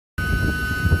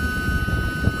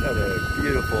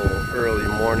beautiful early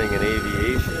morning in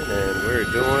aviation, and we're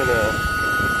doing a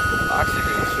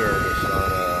oxygen service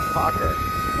on a Hawker,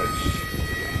 which,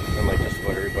 unlike just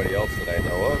about everybody else that I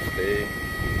know of, they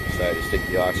decided to stick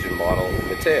the oxygen bottle in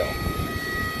the tail,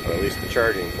 or at least the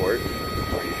charging port,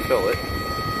 where you fill it.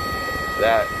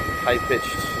 That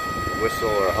high-pitched whistle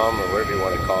or hum, or whatever you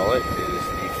want to call it, is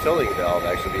the filling valve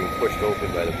actually being pushed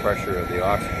open by the pressure of the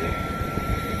oxygen.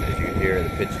 As you can hear, the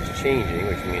pitch is changing,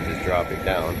 which means it's dropping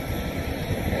down.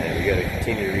 And we got to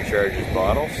continue to recharge this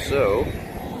bottle, so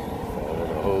follow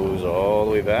the hose all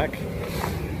the way back,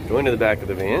 go into the back of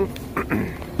the van,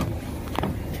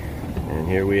 and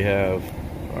here we have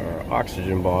our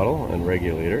oxygen bottle and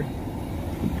regulator,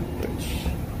 which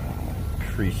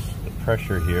increase the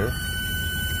pressure here.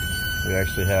 We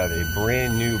actually have a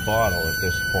brand new bottle at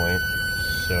this point,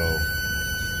 so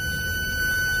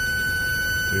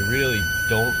we really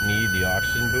don't need the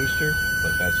oxygen booster,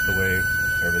 but that's the way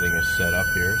everything is set up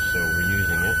here, so we're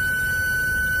using it.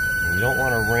 And you don't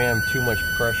want to ram too much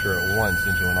pressure at once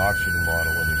into an oxygen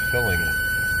bottle when you're filling it,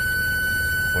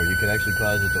 or you can actually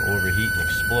cause it to overheat and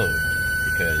explode,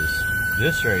 because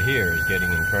this right here is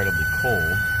getting incredibly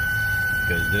cold,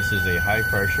 because this is a high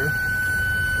pressure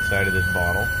inside of this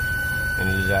bottle, and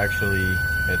it is actually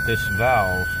at this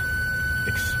valve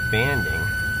expanding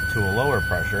to a lower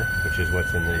pressure, which is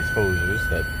what's in these hoses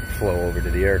that flow over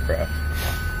to the aircraft.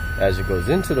 As it goes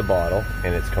into the bottle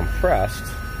and it's compressed,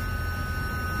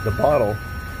 the bottle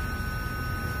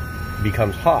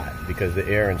becomes hot because the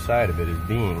air inside of it is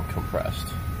being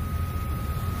compressed.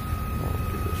 I'll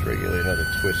give this regulator another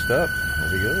twist up.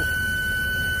 There we go.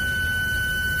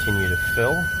 Continue to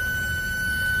fill.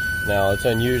 Now, it's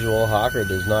unusual. Hawker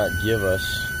does not give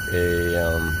us a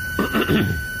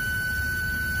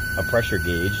pressure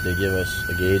gauge. They give us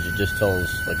a gauge that just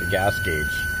tells, like a gas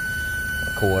gauge,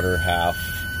 a quarter, half,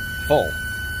 full,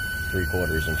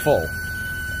 3/4 and full.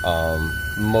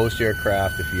 Most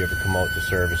aircraft, if you ever come out to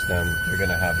service them, they're going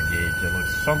to have a gauge that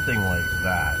looks something like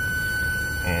that,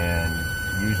 and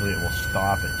usually it will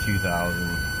stop at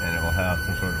 2000, and it will have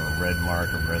some sort of a red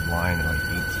mark, a red line at like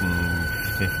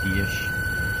 1850-ish,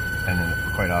 and then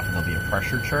quite often there'll be a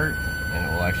pressure chart, and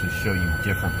it will actually show you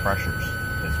different pressures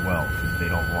as well, because they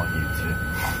don't want you to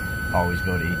always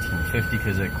go to 1850,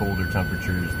 because at colder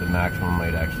temperatures the maximum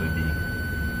might actually be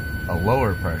a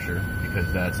lower pressure, because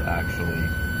that's actually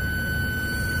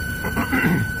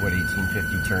what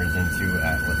 1850 turns into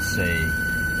at, let's say,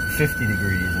 50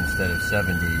 degrees instead of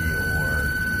 70, or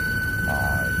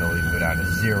they'll even go down to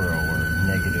 0 or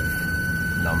negative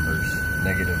numbers,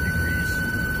 negative degrees,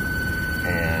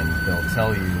 and they'll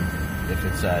tell you if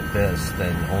it's at this,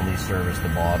 then only service the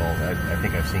bottle. I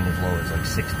think I've seen as low as like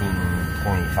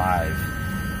 1625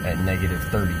 at negative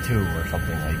 32 or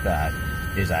something like that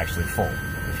is actually full.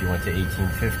 If you went to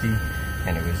 1850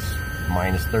 and it was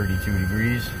minus 32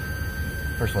 degrees,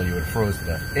 first of all, you would have froze to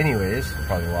death anyways,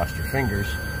 probably lost your fingers.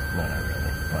 No, not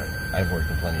really, but I've worked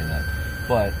in plenty of that.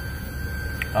 But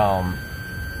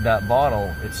that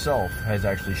bottle itself has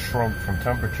actually shrunk from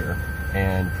temperature,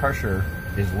 and pressure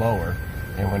is lower.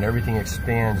 And when everything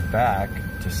expands back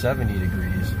to 70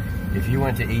 degrees, if you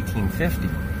went to 1850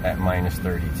 at minus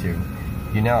 32,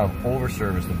 you now have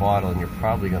over-serviced the bottle, and you're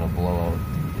probably going to blow out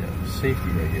the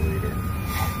safety regulator.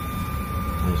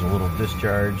 There's a little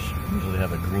discharge, usually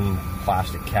have a green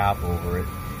plastic cap over it,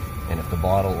 and if the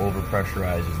bottle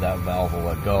over-pressurizes, that valve will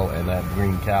let go, and that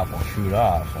green cap will shoot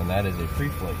off, and that is a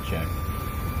pre-flight check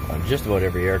on just about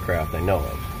every aircraft I know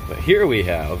of. But here we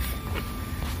have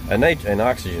an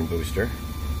oxygen booster.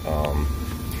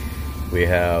 We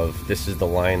have, this is the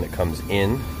line that comes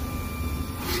in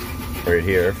right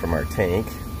here from our tank,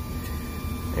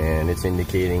 and it's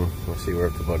indicating, let's see, we're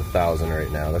up to about 1,000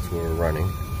 right now. That's where we're running.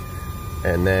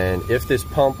 And then if this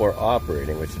pump were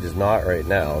operating, which it is not right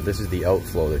now, this is the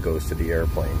outflow that goes to the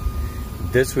airplane.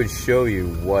 This would show you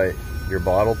what your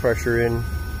bottle pressure in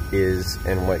is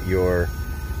and what your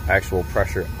actual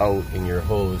pressure out in your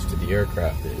hose to the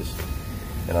aircraft is.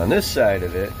 And on this side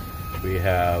of it, we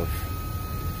have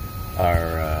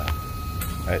our,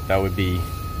 that would be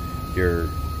your, it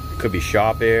could be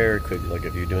shop air, it could, like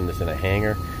if you're doing this in a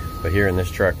hangar, but here in this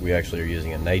truck, we actually are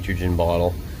using a nitrogen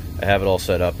bottle. I have it all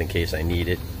set up in case I need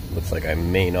it. Looks like I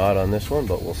may not on this one,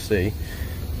 but we'll see.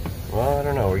 Well, I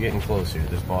don't know, we're getting closer.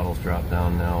 This bottle's dropped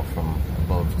down now from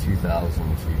above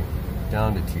 2,000 to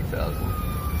down to 2,000.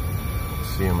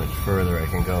 See how much further I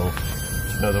can go.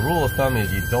 Now, the rule of thumb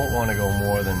is you don't want to go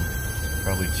more than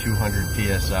probably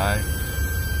 200 psi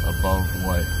above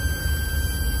what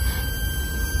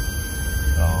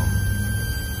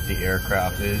the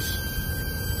aircraft is.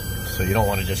 So you don't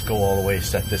want to just go all the way,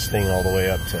 set this thing all the way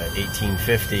up to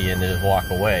 1850 and then just walk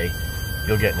away.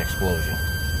 You'll get an explosion.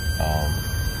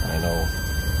 I know,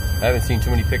 I haven't seen too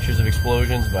many pictures of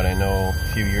explosions, but I know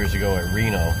a few years ago at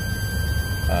Reno,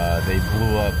 they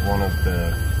blew up one of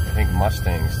the, I think,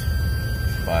 Mustangs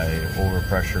by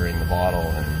overpressuring the bottle,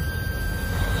 and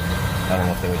I don't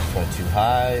know if they just went too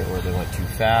high or they went too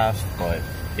fast, but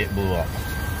it blew up,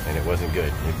 and it wasn't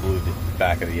good. It blew the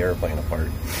back of the airplane apart,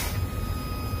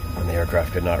 and the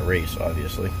aircraft could not race,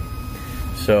 obviously.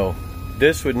 So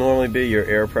this would normally be your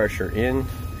air pressure in,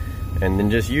 and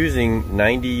then just using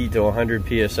 90 to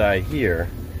 100 psi here,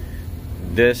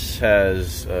 this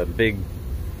has a big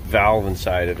valve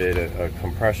inside of it, a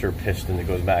compressor piston that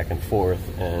goes back and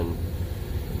forth, and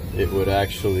it would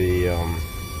actually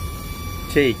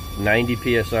take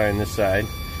 90 psi on this side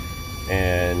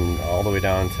and all the way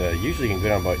down to, usually you can go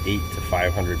down about 8 to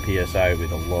 500 psi would be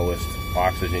the lowest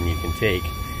oxygen you can take,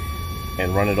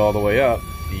 and run it all the way up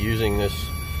using this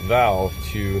valve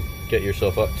to get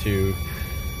yourself up to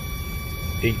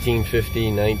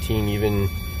 1850, 19, even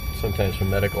sometimes for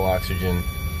medical oxygen,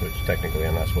 which technically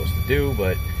I'm not supposed to do,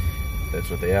 but that's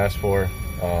what they asked for.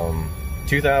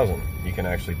 2000 you can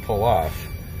actually pull off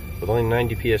with only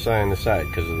 90 psi on the side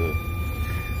because of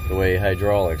the way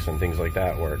hydraulics and things like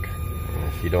that work. And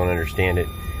if you don't understand it,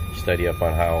 study up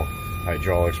on how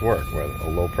hydraulics work, where a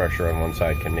low pressure on one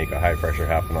side can make a high pressure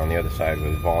happen on the other side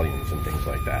with volumes and things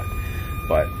like that.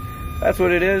 But that's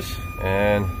what it is,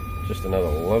 and just another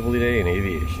lovely day in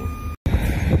aviation.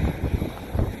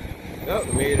 Well,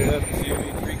 we made it up to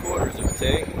 3/4 of a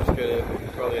tank. Just gonna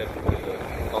probably have to put a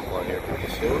pump on here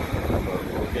pretty soon, but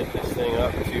we'll get this thing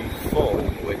up to full,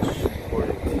 which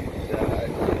according to that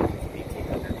is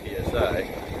 1800 psi.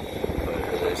 But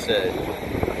as I said,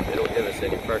 they don't give us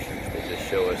any pressures; they just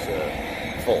show us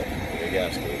full with a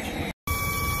gas gauge.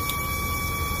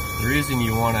 The reason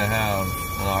you want to have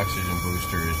an oxygen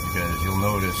booster is because you'll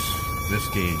notice this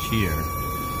gauge here.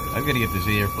 I've got to get this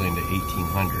airplane to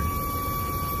 1800.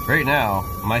 Right now,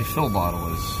 my fill bottle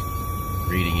is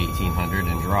reading 1800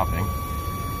 and dropping,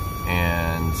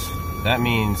 and that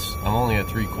means I'm only at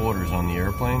 3/4 on the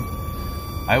airplane.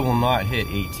 I will not hit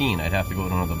 18. I'd have to go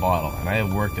to another bottle, and I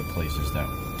have worked at places that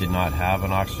did not have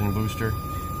an oxygen booster,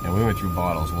 and we went through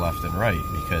bottles left and right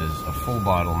because a full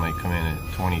bottle might come in at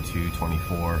 22,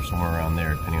 24, somewhere around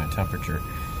there, depending on temperature,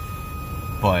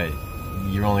 but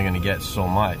you're only going to get so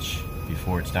much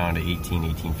before it's down to 18,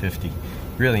 1850. You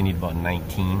really need about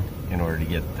 19 in order to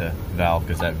get the valve,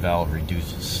 because that valve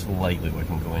reduces slightly what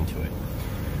can go into it.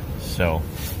 So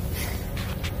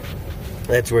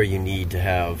that's where you need to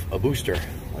have a booster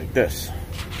like this.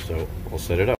 So we'll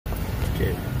set it up.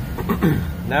 Okay,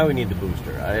 now we need the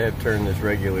booster. I have turned this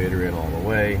regulator in all the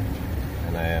way,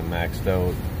 and I am maxed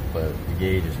out, but the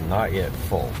gauge is not yet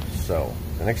full. So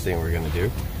the next thing we're going to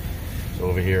do, so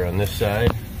over here on this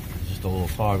side, just a little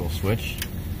toggle switch.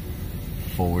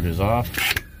 Forward is off.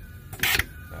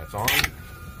 That's on.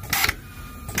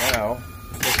 Now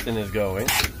the piston is going,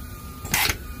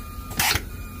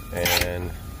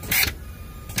 and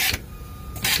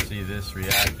see this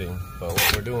reacting. But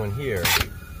what we're doing here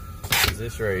is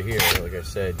this right here. Like I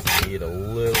said, you need a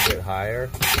little bit higher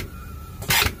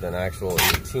than actual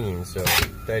 18. So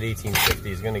that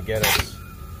 1850 is going to get us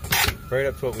right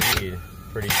up to what we need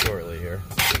pretty shortly here.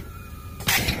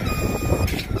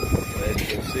 As you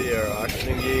can see, our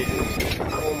oxygen gauge is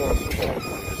almost full. I'm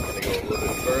just going to go a little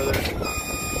bit further,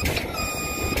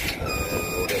 and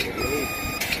we'll get what we need.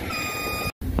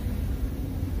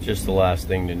 Just the last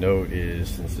thing to note is,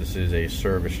 since this is a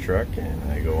service truck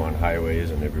and I go on highways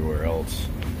and everywhere else,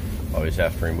 I always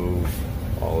have to remove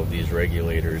all of these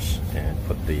regulators and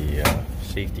put the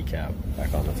safety cap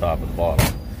back on the top of the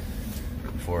bottle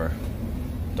before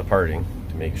departing,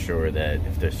 to make sure that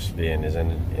if this bin is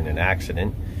in an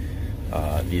accident,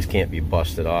 these can't be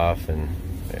busted off. And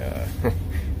if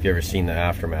you've ever seen the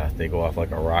aftermath, they go off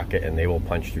like a rocket and they will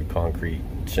punch through concrete,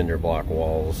 cinder block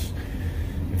walls,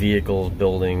 vehicles,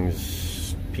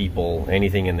 buildings, people,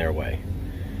 anything in their way.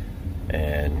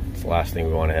 And it's the last thing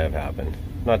we want to have happen.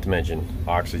 Not to mention,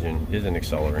 oxygen is an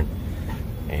accelerant,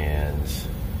 and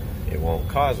it won't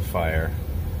cause a fire,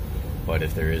 but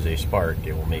if there is a spark,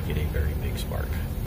 it will make it a very big spark.